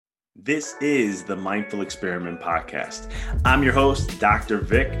This is the Mindful Experiment Podcast. I'm your host, Dr.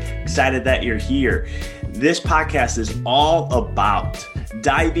 Vic. Excited that you're here. This podcast is all about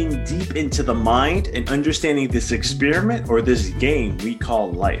diving deep into the mind and understanding this experiment or this game we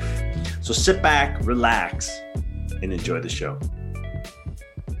call life. So sit back, relax, and enjoy the show.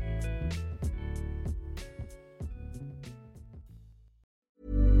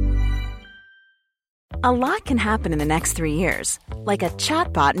 A lot can happen in the next 3 years. Like a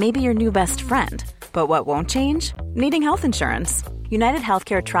chatbot may be your new best friend. But what won't change? Needing health insurance. United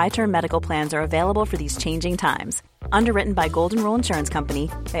Healthcare Tri-Term Medical Plans are available for these changing times. Underwritten by Golden Rule Insurance Company,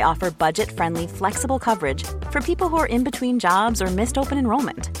 they offer budget-friendly, flexible coverage for people who are in between jobs or missed open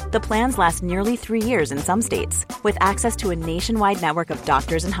enrollment. The plans last nearly 3 years in some states, with access to a nationwide network of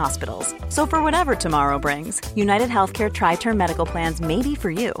doctors and hospitals. So for whatever tomorrow brings, United Healthcare Tri-Term Medical Plans may be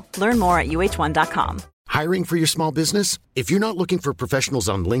for you. Learn more at uh1.com. Hiring for your small business? If you're not looking for professionals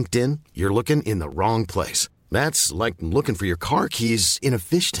on LinkedIn, you're looking in the wrong place. That's like looking for your car keys in a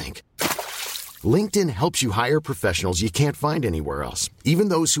fish tank. LinkedIn helps you hire professionals you can't find anywhere else, even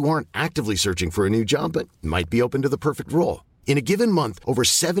those who aren't actively searching for a new job but might be open to the perfect role. In a given month, over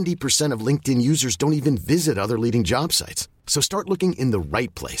 70% of LinkedIn users don't even visit other leading job sites. So start looking in the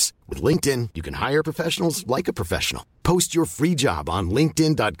right place. With LinkedIn, you can hire professionals like a professional. Post your free job on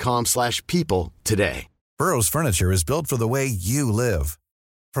linkedin.com/people today. Burrow's furniture is built for the way you live.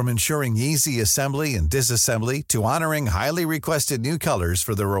 From ensuring easy assembly and disassembly to honoring highly requested new colors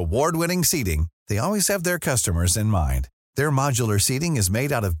for their award-winning seating, they always have their customers in mind. Their modular seating is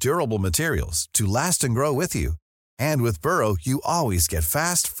made out of durable materials to last and grow with you. And with Burrow, you always get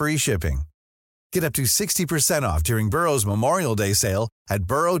fast, free shipping. Get up to 60% off during Burrow's Memorial Day sale at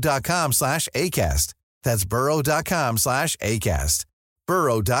burrow.com/ACAST. That's burrow.com/ACAST.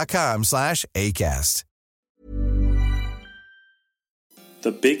 burrow.com/ACAST.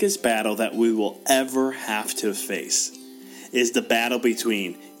 The biggest battle that we will ever have to face is the battle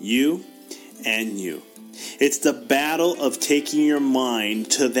between you and you. It's the battle of taking your mind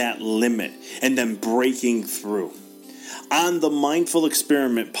to that limit and then breaking through. On the Mindful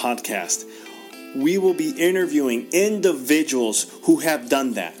Experiment podcast, we will be interviewing individuals who have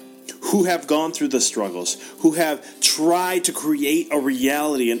done that, who have gone through the struggles, who have tried to create a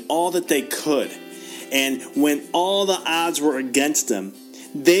reality and all that they could. And when all the odds were against them,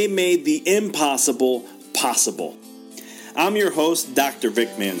 they made the impossible possible. I'm your host, Dr.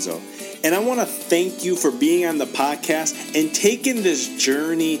 Vic Manzo, and I want to thank you for being on the podcast and taking this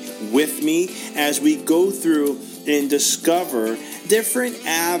journey with me as we go through and discover different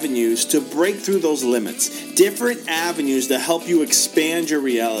avenues to break through those limits, different avenues to help you expand your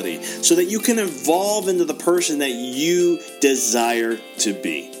reality so that you can evolve into the person that you desire to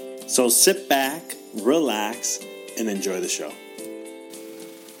be. So sit back, relax, and enjoy the show.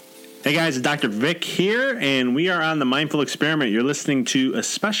 Hey guys, it's Dr. Vic here, and we are on the Mindful Experiment. You're listening to a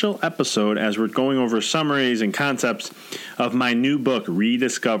special episode as we're going over summaries and concepts of my new book,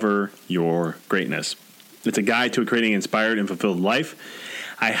 Rediscover Your Greatness. It's a guide to creating an inspired and fulfilled life.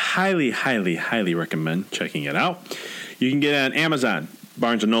 I highly, highly, highly recommend checking it out. You can get it on Amazon,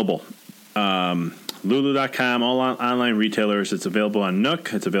 Barnes & Noble, Lulu.com, all online retailers. It's available on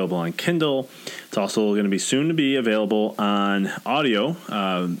Nook. It's available on Kindle. It's also going to be soon to be available on audio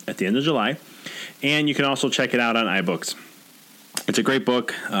at the end of July. And you can also check it out on iBooks. It's a great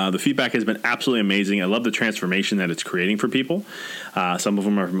book. The feedback has been absolutely amazing. I love the transformation that it's creating for people. Some of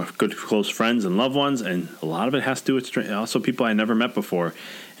them are my good, close friends and loved ones, and a lot of it has to do with also people I never met before.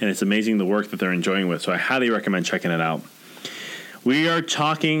 And it's amazing the work that they're enjoying with. So I highly recommend checking it out. We are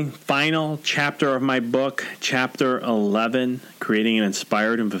talking final chapter of my book, Chapter 11, Creating an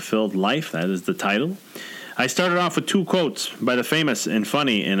Inspired and Fulfilled Life. That is the title. I started off with 2 quotes by the famous and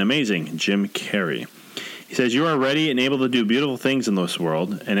funny and amazing Jim Carrey. He says, "You are ready and able to do beautiful things in this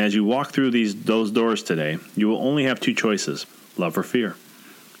world, and as you walk through those doors today, you will only have 2 choices, love or fear.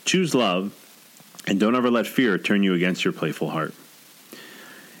 Choose love, and don't ever let fear turn you against your playful heart.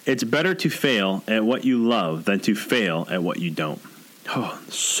 It's better to fail at what you love than to fail at what you don't." Oh,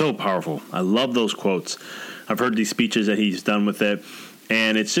 so powerful. I love those quotes. I've heard these speeches that he's done with it,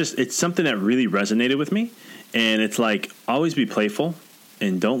 and it's something that really resonated with me. And it's like, always be playful,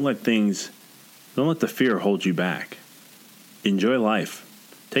 and don't let the fear hold you back. Enjoy life.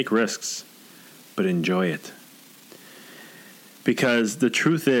 Take risks, but enjoy it. Because the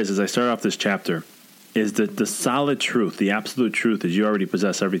truth is, as I start off this chapter, is that the solid truth, the absolute truth, is you already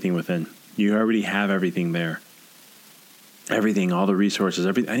possess everything within. You already have everything there. Everything, all the resources,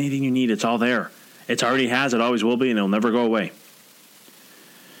 anything you need, it's all there. It already has, it always will be, and it'll never go away.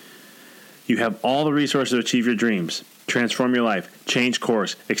 You have all the resources to achieve your dreams, transform your life, change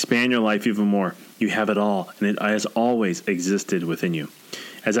course, expand your life even more. You have it all, and it has always existed within you.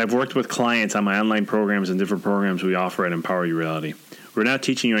 As I've worked with clients on my online programs and different programs we offer at Empower Your Reality, we're not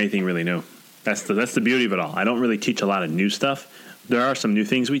teaching you anything really new. That's the beauty of it all. I don't really teach a lot of new stuff. There are some new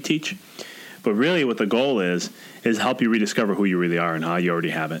things we teach, but really what the goal is help you rediscover who you really are and how you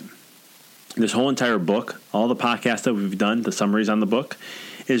already have it. This whole entire book, all the podcasts that we've done, the summaries on the book,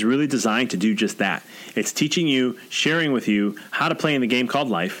 is really designed to do just that. It's teaching you, sharing with you how to play in the game called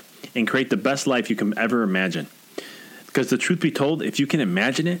life and create the best life you can ever imagine. Because the truth be told, if you can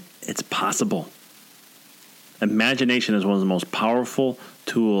imagine it, it's possible. Imagination is one of the most powerful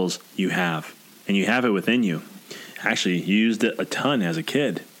tools you have, and you have it within you. Actually, you used it a ton as a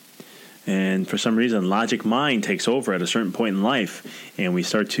kid. And for some reason, logic mind takes over at a certain point in life, and we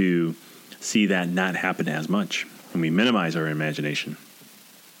start to see that not happen as much, and we minimize our imagination.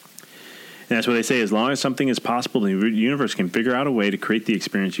 And that's what they say, as long as something is possible, the universe can figure out a way to create the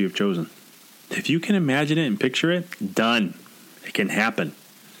experience you have chosen. If you can imagine it and picture it, done. It can happen.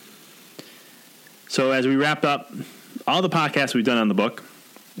 So as we wrap up all the podcasts we've done on the book,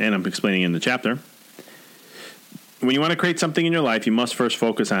 and I'm explaining in the chapter, when you want to create something in your life, you must first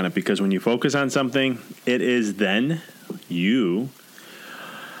focus on it, because when you focus on something, it is then you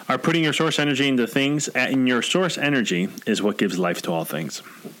are putting your source energy into things, and your source energy is what gives life to all things.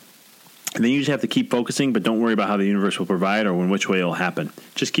 And then you just have to keep focusing, but don't worry about how the universe will provide or in which way it will happen.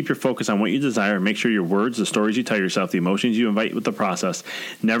 Just keep your focus on what you desire. Make sure your words, the stories you tell yourself, the emotions you invite with the process,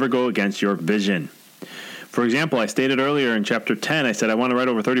 never go against your vision. For example, I stated earlier in chapter 10, I said I want to write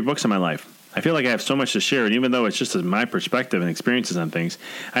over 30 books in my life. I feel like I have so much to share, and even though it's just my perspective and experiences on things,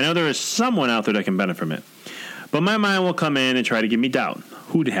 I know there is someone out there that can benefit from it. But my mind will come in and try to give me doubt.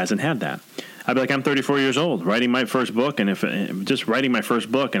 Who hasn't had that? I'd be like, I'm 34 years old, writing my first book, and if I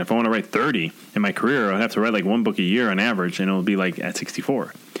want to write 30 in my career, I'd have to write like one book a year on average, and it'll be like at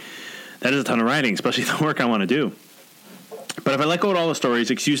 64. That is a ton of writing, especially the work I want to do. But if I let go of all the stories,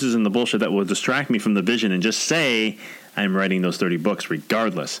 excuses, and the bullshit that will distract me from the vision and just say, I'm writing those 30 books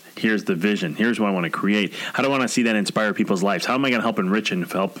regardless. Here's the vision. Here's what I want to create. How do I want to see that inspire people's lives? How am I going to help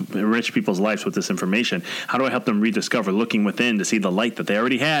enrich people's lives with this information? How do I help them rediscover looking within to see the light that they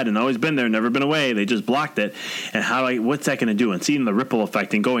already had and always been there, never been away? They just blocked it. And what's that going to do? And seeing the ripple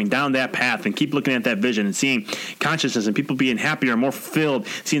effect and going down that path and keep looking at that vision and seeing consciousness and people being happier, more fulfilled,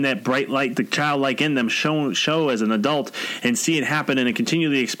 seeing that bright light, the childlike in them show as an adult, and see it happen and it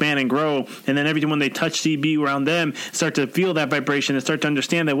continually expand and grow. And then every time when they touch CB around them, start to feel that vibration and start to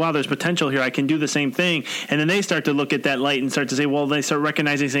understand that, wow, there's potential here. I can do the same thing. And then they start to look at that light and start to say, well, they start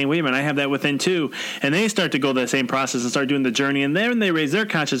recognizing, saying, wait a minute, I have that within too. And they start to go the same process and start doing the journey. And then they raise their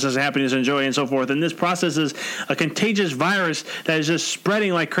consciousness, happiness, and joy, and so forth. And this process is a contagious virus that is just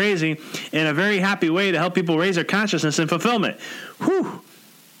spreading like crazy in a very happy way to help people raise their consciousness and fulfillment. Whew.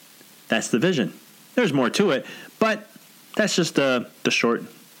 That's the vision. There's more to it, but that's just the short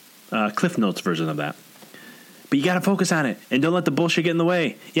Cliff Notes version of that. But you got to focus on it, and don't let the bullshit get in the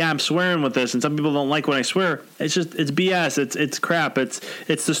way. Yeah, I'm swearing with this, and some people don't like when I swear. It's BS. It's crap. It's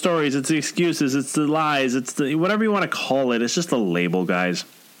the stories. It's the excuses. It's the lies. It's the whatever you want to call it. It's just a label, guys.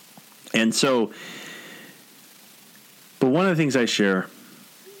 And so, but one of the things I share,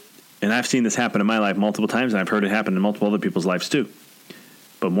 and I've seen this happen in my life multiple times, and I've heard it happen in multiple other people's lives too.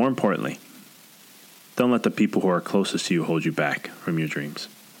 But more importantly, don't let the people who are closest to you hold you back from your dreams,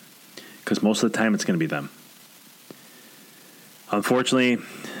 because most of the time it's going to be them. Unfortunately,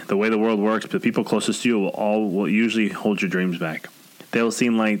 the way the world works, the people closest to you will usually hold your dreams back. They'll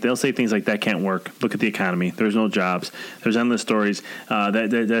say things like, that can't work. Look at the economy. There's no jobs. There's endless stories.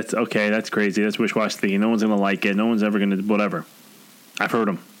 That's okay. That's crazy. That's wish-wash thinking. No one's going to like it. No one's ever going to whatever. I've heard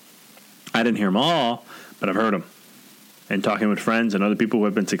them. I didn't hear them all, but I've heard them. And talking with friends and other people who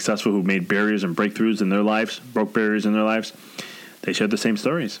have been successful, who made barriers and breakthroughs in their lives, broke barriers in their lives, they shared the same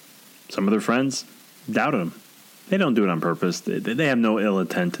stories. Some of their friends doubted them. They don't do it on purpose. They have no ill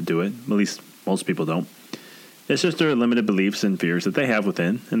intent to do it. At least most people don't. It's just their limited beliefs and fears that they have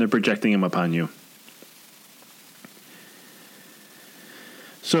within, and they're projecting them upon you.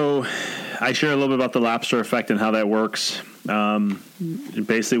 So I share a little bit about the lobster effect and how that works.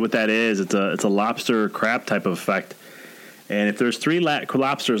 Basically what that is, it's a lobster crab type of effect. And if there's 3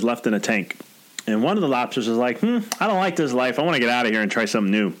 lobsters left in a tank, and one of the lobsters is like, I don't like this life. I want to get out of here and try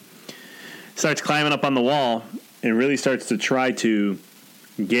something new. Starts climbing up on the wall and really starts to try to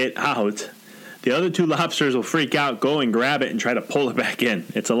get out. The other 2 lobsters will freak out, go and grab it and try to pull it back in.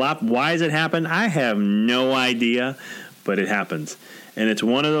 Why does it happen? I have no idea, but it happens. And it's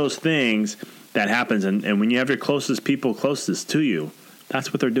one of those things that happens. And when you have your closest people closest to you,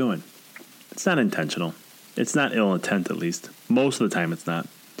 that's what they're doing. It's not intentional. It's not ill intent, at least. Most of the time it's not.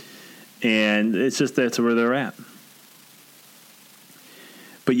 And it's just that's where they're at.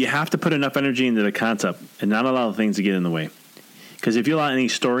 But you have to put enough energy into the concept and not allow things to get in the way. Because if you allow any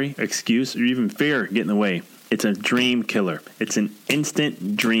story, excuse, or even fear get in the way, it's a dream killer. It's an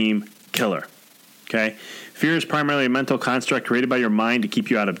instant dream killer. Okay? Fear is primarily a mental construct created by your mind to keep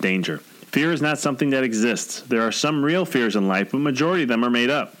you out of danger. Fear is not something that exists. There are some real fears in life, but majority of them are made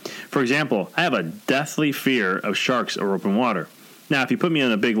up. For example, I have a deathly fear of sharks or open water. Now, if you put me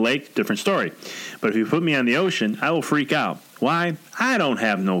on a big lake, different story. But if you put me on the ocean, I will freak out. Why? I don't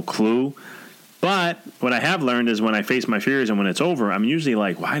have no clue. But what I have learned is when I face my fears and when it's over, I'm usually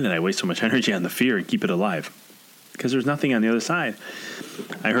like, why did I waste so much energy on the fear and keep it alive? Because there's nothing on the other side.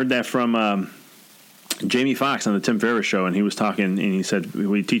 I heard that from Jamie Foxx on the Tim Ferriss show, and he was talking, and he said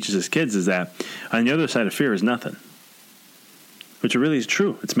what he teaches his kids is that on the other side of fear is nothing. Which really is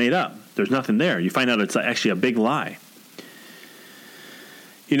true. It's made up. There's nothing there. You find out it's actually a big lie.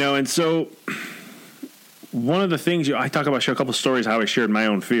 You know, and so one of the things, I talk about, share a couple of stories how I shared my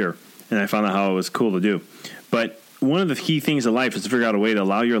own fear, and I found out how it was cool to do. But one of the key things in life is to figure out a way to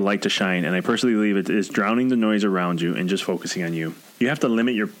allow your light to shine, and I personally believe it is drowning the noise around you and just focusing on you. You have to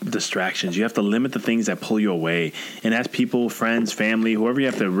limit your distractions. You have to limit the things that pull you away, and that's people, friends, family, whoever you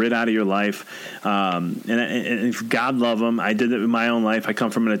have to rid out of your life. And if God love them, I did it in my own life. I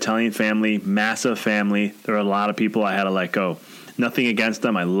come from an Italian family, massive family. There are a lot of people I had to let go. Nothing against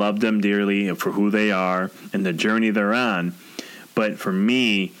them. I love them dearly for who they are and the journey they're on. But for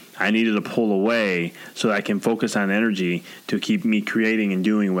me, I needed to pull away so that I can focus on energy to keep me creating and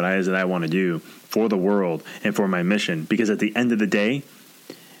doing what it is that I want to do for the world and for my mission. Because at the end of the day,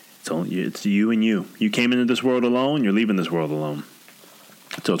 it's you and you. You came into this world alone. You're leaving this world alone.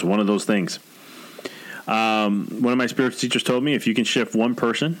 So it's one of those things. One of my spiritual teachers told me, if you can shift one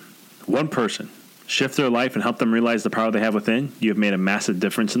person, shift their life and help them realize the power they have within, you have made a massive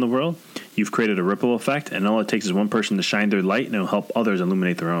difference in the world. You've created a ripple effect, and all it takes is one person to shine their light, and it'll help others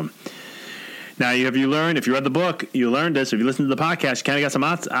illuminate their own. Now, if you read the book, you learned this. If you listen to the podcast, you kind of got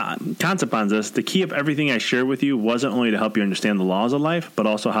some concept on this. The key of everything I shared with you wasn't only to help you understand the laws of life, but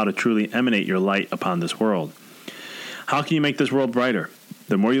also how to truly emanate your light upon this world. How can you make this world brighter?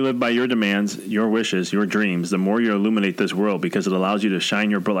 The more you live by your demands, your wishes, your dreams, the more you illuminate this world, because it allows you to shine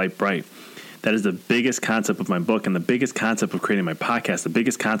your light bright. That is the biggest concept of my book and the biggest concept of creating my podcast, the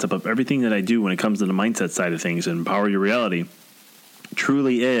biggest concept of everything that I do when it comes to the mindset side of things and empower your reality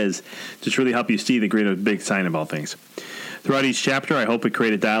truly is to truly help you see the greater big sign of all things. Throughout each chapter, I hope it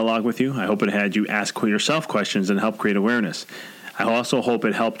created dialogue with you. I hope it had you ask yourself questions and help create awareness. I also hope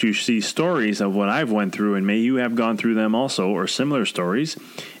it helped you see stories of what I've went through, and may you have gone through them also, or similar stories,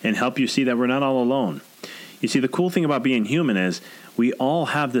 and help you see that we're not all alone. You see, the cool thing about being human is we all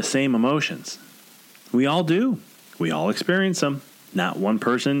have the same emotions. We all do. We all experience them. Not one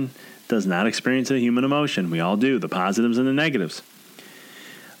person does not experience a human emotion. We all do, the positives and the negatives.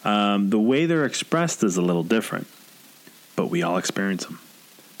 The way they're expressed is a little different, but we all experience them.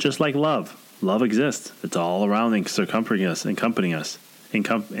 Just like love. Love exists. It's all around and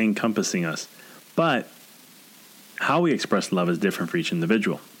encompassing us. But how we express love is different for each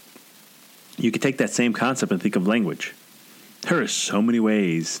individual. You could take that same concept and think of language. There are so many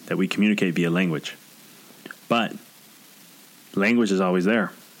ways that we communicate via language. But language is always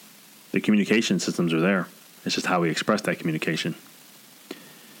there. The communication systems are there. It's just how we express that communication.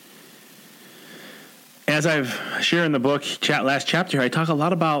 As I've shared in the book, last chapter, I talk a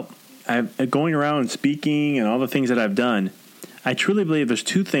lot about going around and speaking and all the things that I've done. I truly believe there's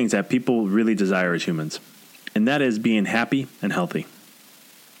two things that people really desire as humans, and that is being happy and healthy.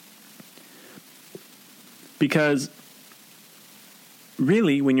 Because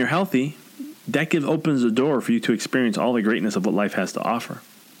really, when you're healthy, that opens the door for you to experience all the greatness of what life has to offer.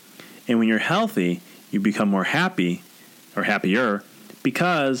 And when you're healthy, you become more happy or happier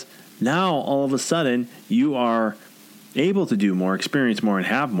because now all of a sudden you are able to do more, experience more, and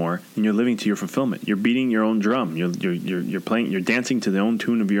have more, and you're living to your fulfillment. You're beating your own drum. You're playing. You're dancing to the own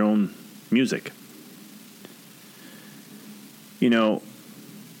tune of your own music. You know,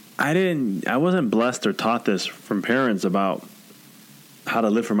 I wasn't blessed or taught this from parents about how to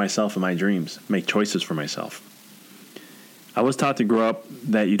live for myself and my dreams, make choices for myself. I was taught to grow up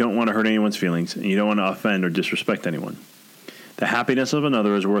that you don't want to hurt anyone's feelings and you don't want to offend or disrespect anyone. The happiness of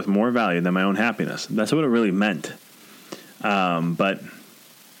another is worth more value than my own happiness. That's what it really meant. But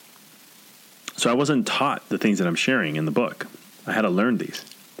so I wasn't taught the things that I'm sharing in the book. I had to learn these,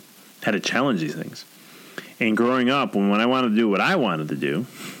 had to challenge these things. And growing up, when I wanted to do what I wanted to do,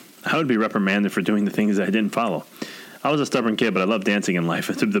 I would be reprimanded for doing the things that I didn't follow. I was a stubborn kid, but I loved dancing in life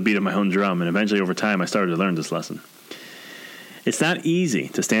to the beat of my own drum, and eventually over time I started to learn this lesson. It's not easy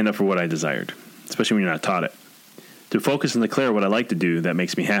to stand up for what I desired, especially when you're not taught it. To focus and declare what I like to do that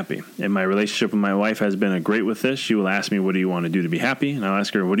makes me happy. And my relationship with my wife has been great with this. She will ask me, what do you want to do to be happy? And I'll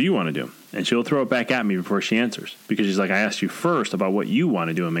ask her, what do you want to do? And she'll throw it back at me before she answers. Because she's like, I asked you first about what you want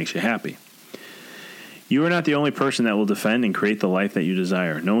to do and makes you happy. You are not the only person that will defend and create the life that you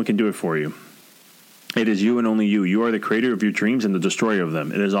desire. No one can do it for you. It is you and only you. You are the creator of your dreams and the destroyer of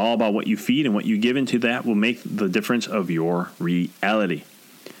them. It is all about what you feed, and what you give into that will make the difference of your reality.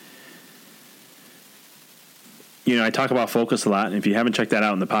 You know, I talk about focus a lot, and if you haven't checked that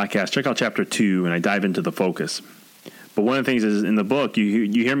out in the podcast, check out chapter 2, and I dive into the focus. But one of the things is, in the book, you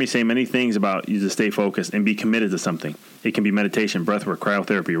hear me say many things about you to stay focused and be committed to something. It can be meditation, breathwork,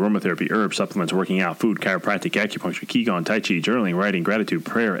 cryotherapy, aromatherapy, herbs, supplements, working out, food, chiropractic, acupuncture, qigong, tai chi, journaling, writing, gratitude,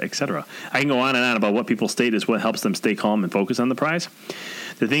 prayer, etc. I can go on and on about what people state is what helps them stay calm and focus on the prize.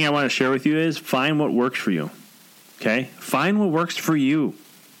 The thing I want to share with you is find what works for you. Okay? Find what works for you.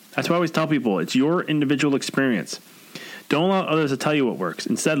 That's why I always tell people, it's your individual experience. Don't allow others to tell you what works.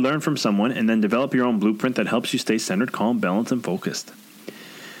 Instead, learn from someone and then develop your own blueprint that helps you stay centered, calm, balanced, and focused.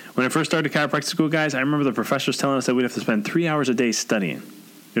 When I first started chiropractic school, guys, I remember the professors telling us that we'd have to spend 3 hours a day studying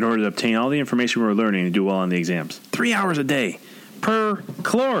in order to obtain all the information we were learning and do well on the exams. 3 hours a day per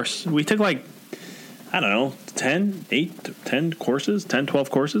course. We took 10 courses, 10, 12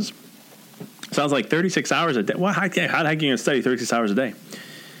 courses. Sounds like 36 hours a day. Well, how the heck are you going to study 36 hours a day?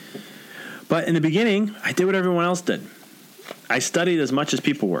 But in the beginning, I did what everyone else did. I studied as much as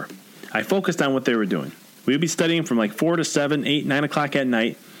people were. I focused on what they were doing. We would be studying from 4 to 7, 8, 9 o'clock at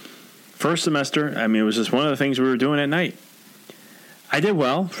night. First semester, it was just one of the things we were doing at night. I did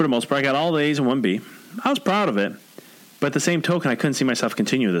well for the most part. I got all the A's and 1B. I was proud of it. But at the same token, I couldn't see myself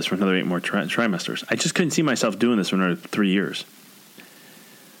continue this for another 8 more trimesters. I just couldn't see myself doing this for another 3 years.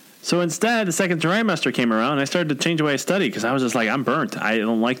 So instead, the second trimester came around, and I started to change the way I studied because I was just I'm burnt. I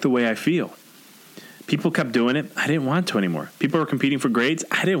don't like the way I feel. People kept doing it. I didn't want to anymore. People were competing for grades.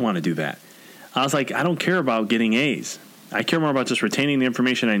 I didn't want to do that. I was like, I don't care about getting A's. I care more about just retaining the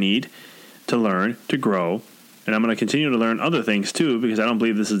information I need to learn, to grow, and I'm going to continue to learn other things too because I don't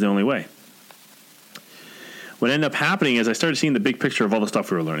believe this is the only way. What ended up happening is I started seeing the big picture of all the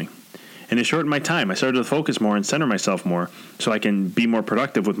stuff we were learning. And it shortened my time. I started to focus more and center myself more so I can be more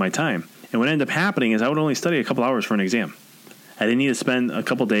productive with my time. And what ended up happening is I would only study a couple hours for an exam. I didn't need to spend a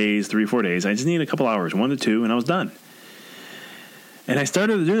couple days, 3-4 days. I just needed a couple hours, 1 to 2, and I was done. And I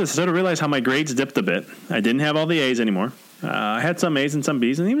started to do this. I started to realize how my grades dipped a bit. I didn't have all the A's anymore. I had some A's and some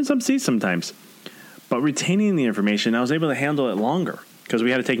B's and even some C's sometimes. But retaining the information, I was able to handle it longer because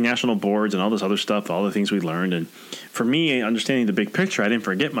we had to take national boards and all this other stuff, all the things we learned. And for me, understanding the big picture, I didn't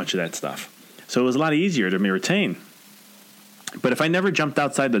forget much of that stuff. So it was a lot easier to me retain. But if I never jumped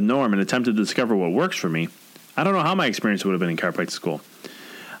outside the norm and attempted to discover what works for me, I don't know how my experience would have been in chiropractic school.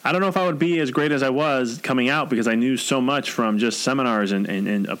 I don't know if I would be as great as I was coming out because I knew so much from just seminars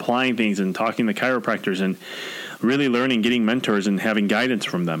and applying things and talking to chiropractors and really learning, getting mentors and having guidance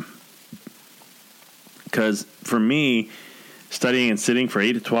from them. Because for me, studying and sitting for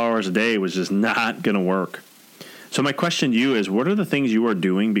 8 to 12 hours a day was just not going to work. So my question to you is, what are the things you are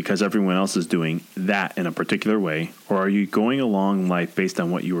doing because everyone else is doing that in a particular way? Or are you going along life based on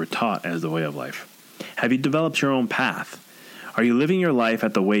what you were taught as the way of life? Have you developed your own path? Are you living your life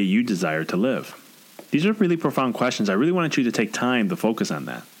at the way you desire to live? These are really profound questions. I really wanted you to take time to focus on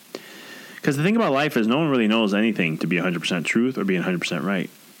that. Because the thing about life is no one really knows anything to be 100% truth or being 100% right.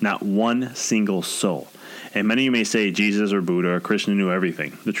 Not one single soul. And many of you may say Jesus or Buddha or Krishna knew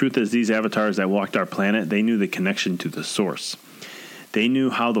everything. The truth is these avatars that walked our planet, they knew the connection to the source. They knew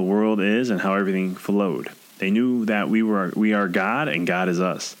how the world is and how everything flowed. They knew that we are God and God is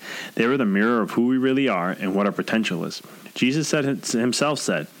us. They were the mirror of who we really are and what our potential is. Jesus himself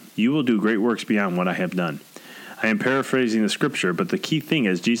said, "You will do great works beyond what I have done." I am paraphrasing the scripture, but the key thing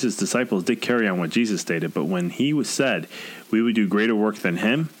is Jesus' disciples did carry on what Jesus stated, but when he said we would do greater work than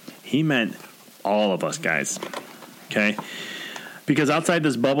him, he meant all of us, guys. Okay? Because outside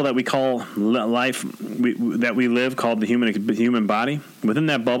this bubble that we call life, that we live, called the human body, within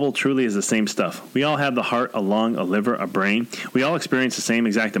that bubble truly is the same stuff. We all have the heart, a lung, a liver, a brain. We all experience the same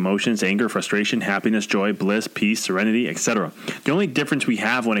exact emotions: anger, frustration, happiness, joy, bliss, peace, serenity, etc. The only difference we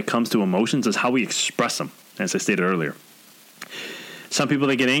have when it comes to emotions is how we express them, as I stated earlier. Some people,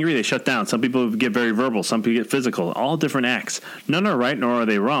 they get angry, they shut down. Some people get very verbal. Some people get physical. All different acts. None are right, nor are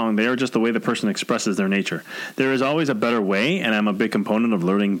they wrong. They are just the way the person expresses their nature. There is always a better way, and I'm a big component of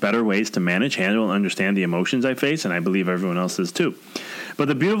learning better ways to manage, handle, and understand the emotions I face, and I believe everyone else is too. But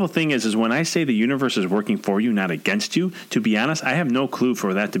the beautiful thing is when I say the universe is working for you, not against you, to be honest, I have no clue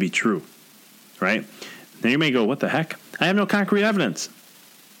for that to be true, right? Now you may go, what the heck? I have no concrete evidence.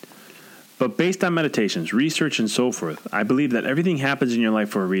 But based on meditations, research, and so forth, I believe that everything happens in your life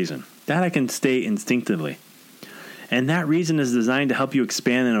for a reason. That I can state instinctively. And that reason is designed to help you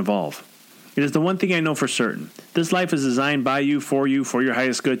expand and evolve. It is the one thing I know for certain. This life is designed by you, for your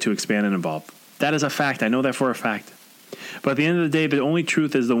highest good to expand and evolve. That is a fact. I know that for a fact. But at the end of the day, the only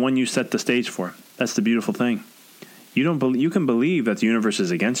truth is the one you set the stage for. That's the beautiful thing. You can believe that the universe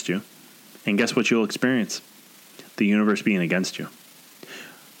is against you. And guess what you'll experience? The universe being against you.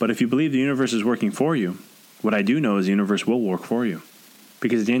 But if you believe the universe is working for you, what I do know is the universe will work for you.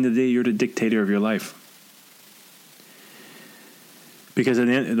 Because at the end of the day, you're the dictator of your life. Because at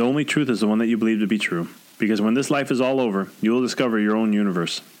the end, the only truth is the one that you believe to be true. Because when this life is all over, you will discover your own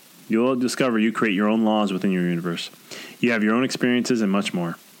universe. You will discover you create your own laws within your universe. You have your own experiences and much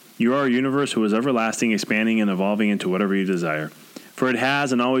more. You are a universe who is everlasting, expanding, and evolving into whatever you desire. For it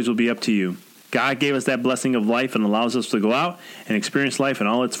has and always will be up to you. God gave us that blessing of life and allows us to go out and experience life in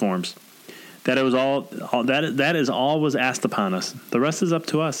all its forms. That is all was asked upon us. The rest is up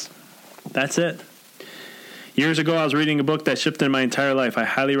to us. That's it. Years ago, I was reading a book that shifted my entire life. I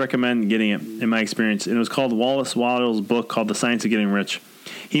highly recommend getting it in my experience. And it was called Wallace Wattles' book called The Science of Getting Rich.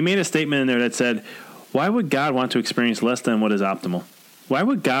 He made a statement in there that said, why would God want to experience less than what is optimal? Why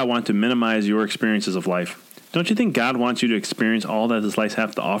would God want to minimize your experiences of life? Don't you think God wants you to experience all that this life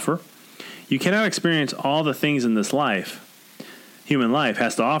has to offer? You cannot experience all the things in this life, human life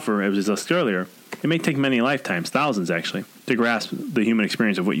has to offer, as we discussed earlier. It may take many lifetimes, thousands actually, to grasp the human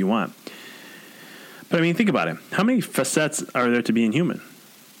experience of what you want. But I mean, think about it. How many facets are there to being human?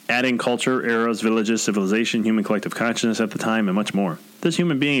 Adding culture, eras, villages, civilization, human collective consciousness at the time, and much more. This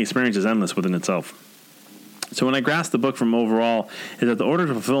human being experience is endless within itself. So when I grasp the book from overall is that the order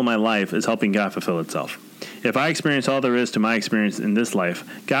to fulfill my life is helping God fulfill itself. If I experience all there is to my experience in this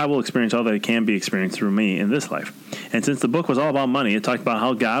life, God will experience all that it can be experienced through me in this life. And since the book was all about money, it talked about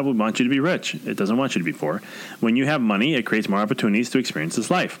how God would want you to be rich. It doesn't want you to be poor. When you have money, it creates more opportunities to experience this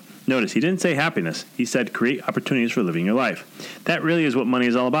life. Notice, he didn't say happiness. He said create opportunities for living your life. That really is what money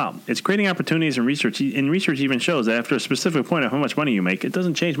is all about. It's creating opportunities, and research even shows that after a specific point of how much money you make, it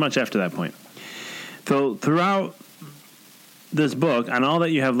doesn't change much after that point. So throughout this book, on all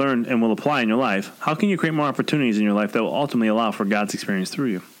that you have learned and will apply in your life, how can you create more opportunities in your life that will ultimately allow for God's experience through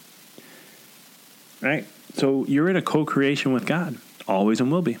you? Right? So you're in a co-creation with God, always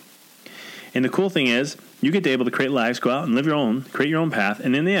and will be. And the cool thing is, you get to be able to create lives, go out and live your own, create your own path,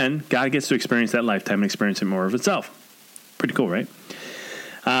 and in the end, God gets to experience that lifetime and experience it more of itself. Pretty cool, right?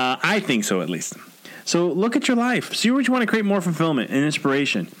 I think so, at least. So look at your life. See where you want to create more fulfillment and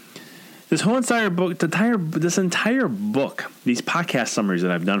inspiration. This whole entire book, this entire book, these podcast summaries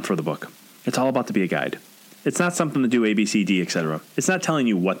that I've done for the book, it's all about to be a guide. It's not something to do A, B, C, D, etc. It's not telling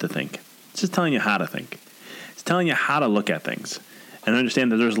you what to think. It's just telling you how to think. It's telling you how to look at things and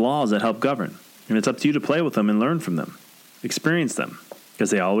understand that there's laws that help govern. And it's up to you to play with them and learn from them. Experience them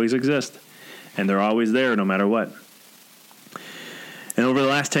because they always exist and they're always there no matter what. And over the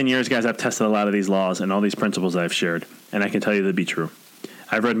last 10 years, guys, I've tested a lot of these laws and all these principles that I've shared. And I can tell you to be true.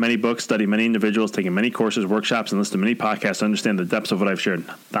 I've read many books, studied many individuals, taken many courses, workshops, and listened to many podcasts to understand the depths of what I've shared.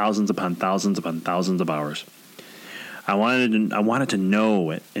 Thousands upon thousands upon thousands of hours. I wanted to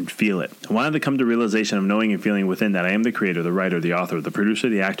know it and feel it. I wanted to come to realization of knowing and feeling within that I am the creator, the writer, the author, the producer,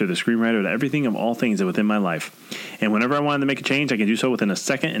 the actor, the screenwriter, everything of all things within my life. And whenever I wanted to make a change, I can do so within a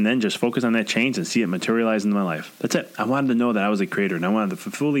second and then just focus on that change and see it materialize in my life. That's it. I wanted to know that I was a creator and I wanted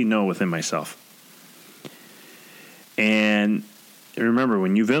to fully know within myself. And remember,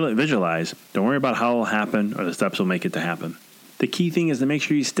 when you visualize, don't worry about how it will happen or the steps will make it to happen. The key thing is to make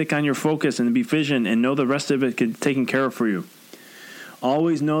sure you stick on your focus and be vision and know the rest of it can taken care of for you.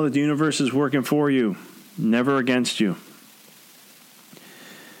 Always know that the universe is working for you, never against you.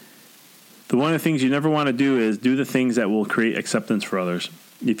 One of the things you never want to do is do the things that will create acceptance for others.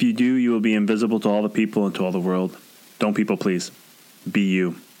 If you do, you will be invisible to all the people and to all the world. Don't people please. Be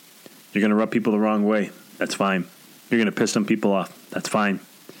you. You're going to rub people the wrong way. That's fine. You're going to piss some people off. That's fine.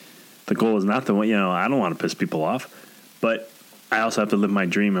 The goal is not to, I don't want to piss people off, but I also have to live my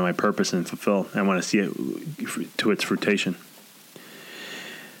dream and my purpose and fulfill. I want to see it to its fruition.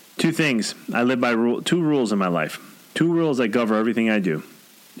 Two things. I live by two rules in my life. Two rules that govern everything I do.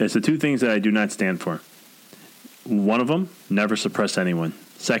 It's the two things that I do not stand for. One of them, never suppress anyone.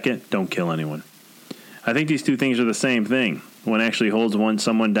 Second, don't kill anyone. I think these two things are the same thing. One actually holds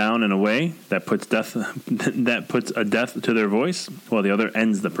someone down in a way that puts a death to their voice, while the other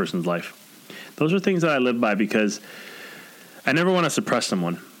ends the person's life. Those are things that I live by because I never want to suppress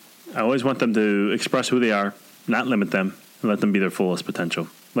someone. I always want them to express who they are, not limit them, and let them be their fullest potential.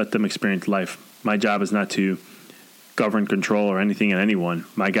 Let them experience life. My job is not to govern, control, or anything and anyone.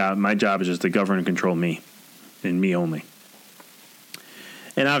 My job is just to govern and control me, and me only.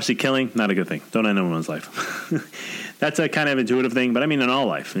 And obviously killing, not a good thing. Don't end anyone's life. That's a kind of intuitive thing, but I mean in all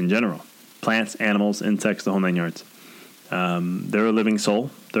life, in general. Plants, animals, insects, the whole nine yards. They're a living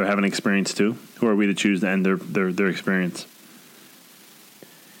soul. They're having an experience too. Who are we to choose to end their experience?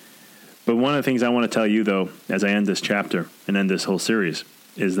 But one of the things I want to tell you, though, as I end this chapter and end this whole series,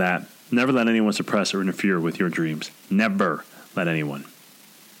 is that never let anyone suppress or interfere with your dreams. Never let anyone.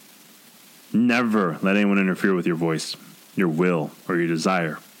 Never let anyone interfere with your voice, your will, or your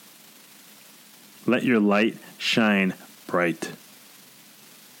desire. Let your light shine bright.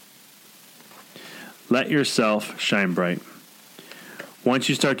 Let yourself shine bright. Once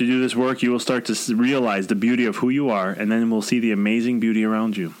you start to do this work, you will start to realize the beauty of who you are, and then we'll see the amazing beauty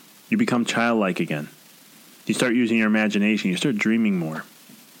around you. You become childlike again. You start using your imagination. You start dreaming more.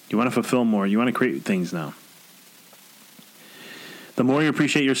 You want to fulfill more. You want to create things now. The more you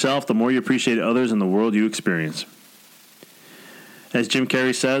appreciate yourself, the more you appreciate others and the world you experience. As Jim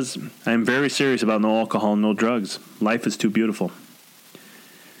Carrey says, I am very serious about no alcohol and no drugs. Life is too beautiful.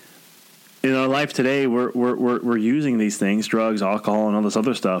 In our life today, we're using these things, drugs, alcohol, and all this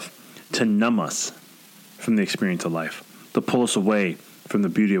other stuff, to numb us from the experience of life, to pull us away from the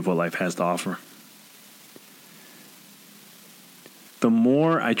beauty of what life has to offer. The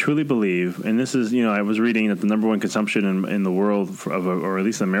more I truly believe, and this is, I was reading that the number one consumption in the world, or at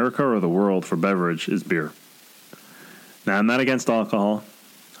least America or the world, for beverage is beer. Now, I'm not against alcohol.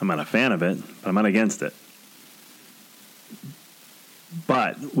 I'm not a fan of it, but I'm not against it.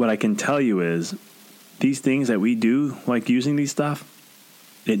 But what I can tell you is these things that we do, like using these stuff,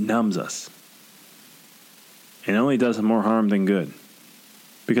 it numbs us. It only does more harm than good.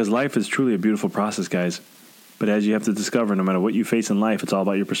 Because life is truly a beautiful process, guys. But as you have to discover, no matter what you face in life, it's all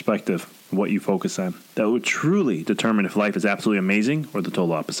about your perspective, what you focus on. That will truly determine if life is absolutely amazing or the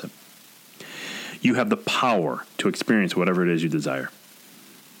total opposite. You have the power to experience whatever it is you desire.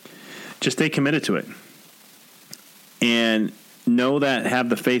 Just stay committed to it. And have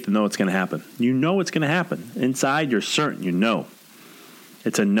the faith and know it's going to happen. You know it's going to happen. Inside, you're certain. You know.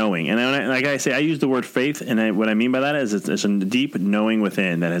 It's a knowing. And like I say, I use the word faith, and what I mean by that is it's a deep knowing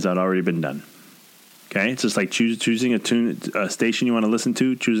within that has already been done. Okay? It's just like choosing a station you want to listen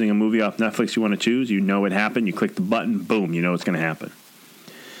to, choosing a movie off Netflix you want to choose. You know it happened. You click the button. Boom. You know it's going to happen.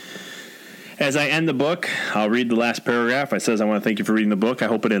 As I end the book, I'll read the last paragraph. It says, I want to thank you for reading the book. I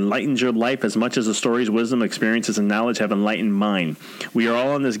hope it enlightens your life as much as the stories, wisdom, experiences, and knowledge have enlightened mine. We are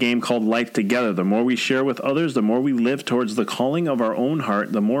all in this game called life together. The more we share with others, the more we live towards the calling of our own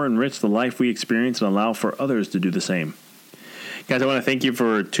heart, the more enriched the life we experience and allow for others to do the same. Guys, I want to thank you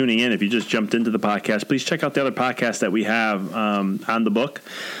for tuning in. If you just jumped into the podcast, please check out the other podcasts that we have on the book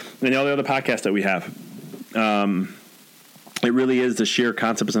and all the other podcasts that we have. It really is to share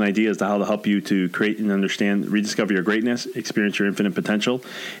concepts and ideas to how to help you to create and understand, rediscover your greatness, experience your infinite potential,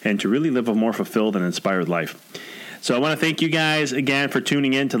 and to really live a more fulfilled and inspired life. So I want to thank you guys again for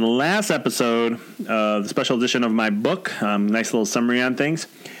tuning in to the last episode, the special edition of my book. Nice little summary on things.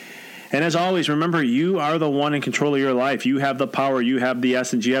 And as always, remember, you are the one in control of your life. You have the power. You have the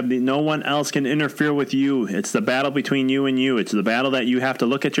essence. No one else can interfere with you. It's the battle between you and you. It's the battle that you have to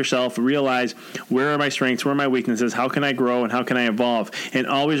look at yourself, realize where are my strengths, where are my weaknesses, how can I grow, and how can I evolve. And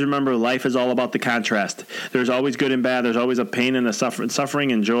always remember, life is all about the contrast. There's always good and bad. There's always a pain and a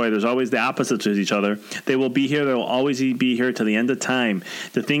suffering and joy. There's always the opposites of each other. They will be here. They will always be here to the end of time.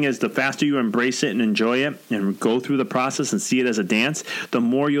 The thing is, the faster you embrace it and enjoy it and go through the process and see it as a dance, the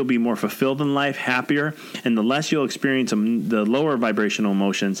more you'll be more fulfilled in life, happier, and the less you'll experience the lower vibrational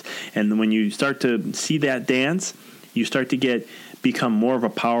emotions. And when you start to see that dance, you start to become more of a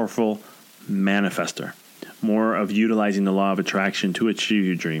powerful manifester, more of utilizing the law of attraction to achieve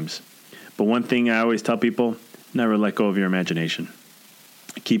your dreams. But one thing I always tell people, never let go of your imagination.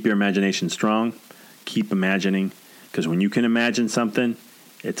 Keep your imagination strong. Keep imagining, because when you can imagine something,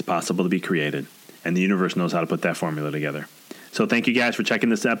 it's possible to be created. And the universe knows how to put that formula together. So thank you guys for checking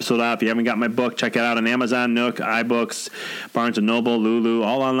this episode out. If you haven't got my book, check it out on Amazon, Nook, iBooks, Barnes & Noble, Lulu,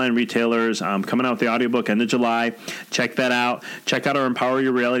 all online retailers. Coming out with the audiobook end of July. Check that out. Check out our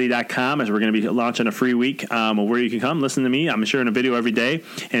EmpowerYourReality.com, as we're going to be launching a free week where you can come listen to me. I'm sharing a video every day,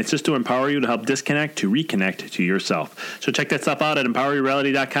 and it's just to empower you to help disconnect to reconnect to yourself. So check that stuff out at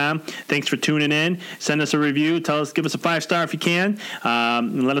EmpowerYourReality.com. Thanks for tuning in. Send us a review. Give us a 5-star if you can.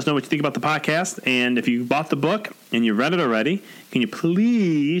 And let us know what you think about the podcast. And if you bought the book and you read it already, can you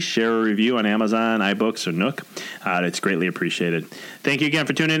please share a review on Amazon, iBooks, or Nook? It's greatly appreciated. Thank you again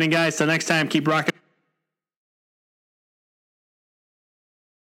for tuning in, guys. Till next time, keep rocking.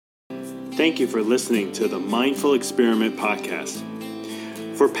 Thank you for listening to the Mindful Experiment podcast.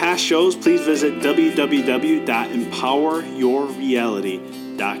 For past shows, please visit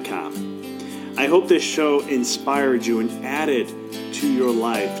www.empoweryourreality.com. I hope this show inspired you and added to your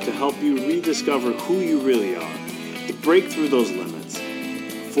life to help you rediscover who you really are, to break through those limits.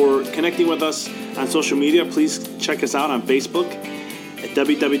 For connecting with us on social media, please check us out on Facebook at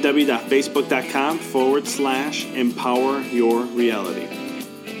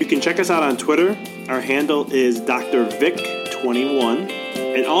www.facebook.com/empoweryourreality. You can check us out on Twitter. Our handle is Dr. Vic21.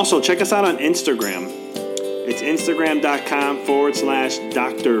 And also check us out on Instagram. It's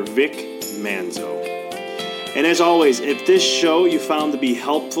instagram.com/Dr. Vic Manzo. And as always, if this show you found to be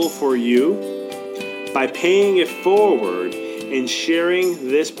helpful for you, by paying it forward and sharing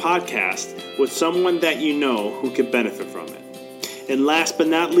this podcast with someone that you know who could benefit from it. And last but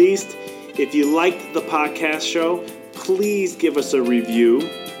not least, if you liked the podcast show, please give us a review.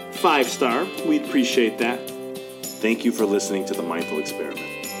 5-star. We'd appreciate that. Thank you for listening to The Mindful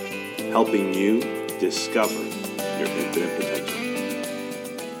Experiment, helping you discover your infinite potential.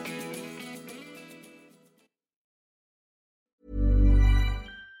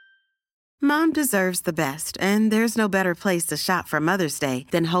 Mom deserves the best, and there's no better place to shop for Mother's Day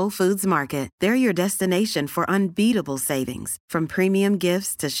than Whole Foods Market. They're your destination for unbeatable savings, from premium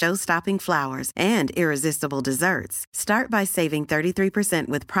gifts to show-stopping flowers and irresistible desserts. Start by saving 33%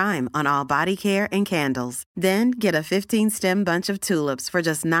 with Prime on all body care and candles. Then get a 15-stem bunch of tulips for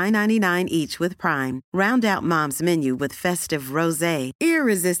just $9.99 each with Prime. Round out Mom's menu with festive rosé,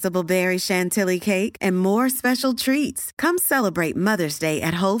 irresistible berry chantilly cake, and more special treats. Come celebrate Mother's Day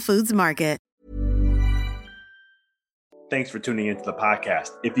at Whole Foods Market. Thanks for tuning into the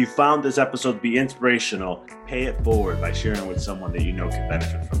podcast. If you found this episode to be inspirational, pay it forward by sharing with someone that you know can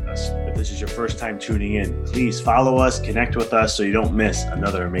benefit from this. If this is your first time tuning in, please follow us, connect with us so you don't miss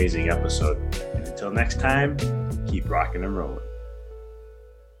another amazing episode. And until next time, keep rocking and rolling.